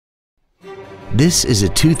This is a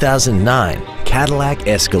 2009 Cadillac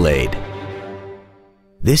Escalade.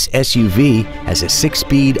 This SUV has a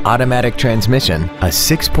 6-speed automatic transmission, a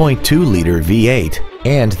 6.2-liter V8,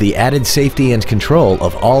 and the added safety and control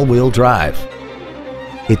of all-wheel drive.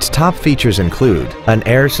 Its top features include an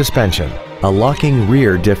air suspension, a locking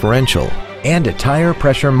rear differential, and a tire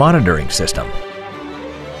pressure monitoring system.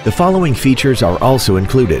 The following features are also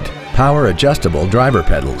included: power adjustable driver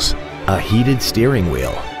pedals, a heated steering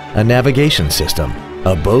wheel, a navigation system,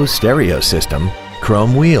 a Bose stereo system,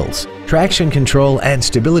 chrome wheels, traction control and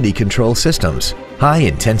stability control systems,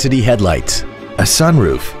 high-intensity headlights, a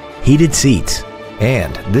sunroof, heated seats,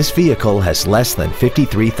 and this vehicle has less than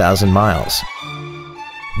 53,000 miles.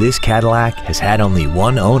 This Cadillac has had only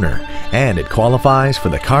one owner, and it qualifies for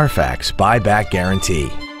the Carfax buyback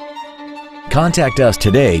guarantee. Contact us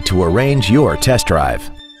today to arrange your test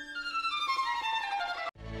drive.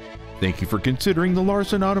 Thank you for considering the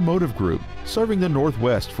Larson Automotive Group, serving the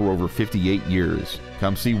Northwest for over 58 years.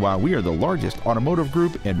 Come see why we are the largest automotive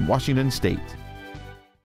group in Washington State.